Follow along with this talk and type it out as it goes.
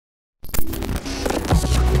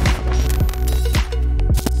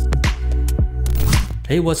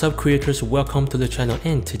Hey, what's up creators, welcome to the channel,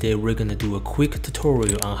 and today we're gonna do a quick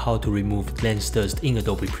tutorial on how to remove lens dust in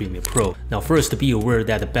Adobe Premiere Pro. Now first, be aware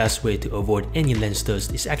that the best way to avoid any lens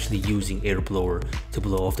dust is actually using air blower to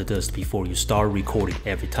blow off the dust before you start recording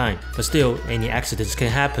every time. But still, any accidents can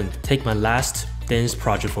happen. Take my last dance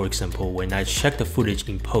project for example. When I checked the footage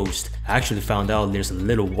in post, I actually found out there's a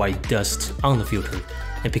little white dust on the filter.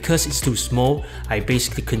 And because it's too small, I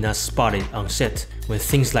basically could not spot it on set. When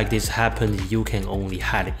things like this happen, you can only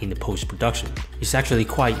hide it in the post-production. It's actually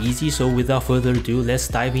quite easy, so without further ado, let's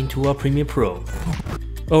dive into our Premiere Pro.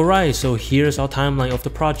 Alright, so here's our timeline of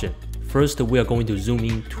the project. First, we are going to zoom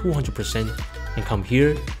in 200% and come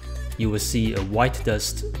here. You will see a white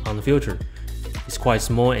dust on the filter. It's quite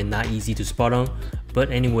small and not easy to spot on,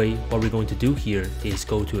 but anyway, what we're going to do here is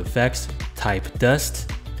go to Effects, type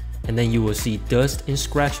Dust, and then you will see dust and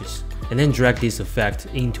scratches, and then drag this effect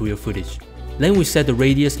into your footage. Then we set the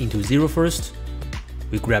radius into 0 first.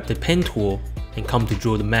 We grab the pen tool and come to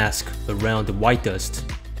draw the mask around the white dust.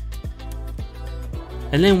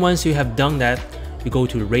 And then once you have done that, you go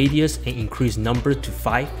to the radius and increase number to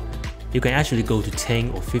 5. You can actually go to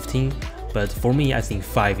 10 or 15, but for me I think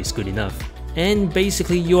 5 is good enough. And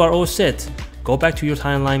basically you are all set. Go back to your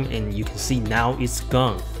timeline and you can see now it's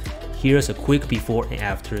gone. Here's a quick before and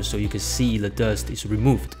after so you can see the dust is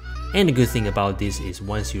removed. And the good thing about this is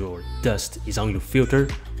once your dust is on your filter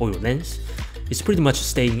or your lens, it's pretty much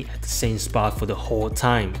staying at the same spot for the whole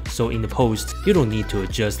time. So in the post, you don't need to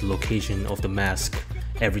adjust the location of the mask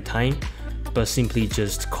every time, but simply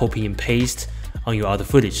just copy and paste on your other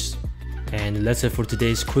footage. And that's it for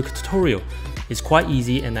today's quick tutorial. It's quite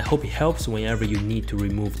easy and I hope it helps whenever you need to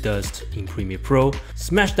remove dust in Premiere Pro.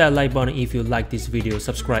 Smash that like button if you like this video,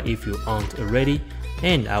 subscribe if you aren't already,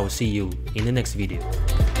 and I will see you in the next video.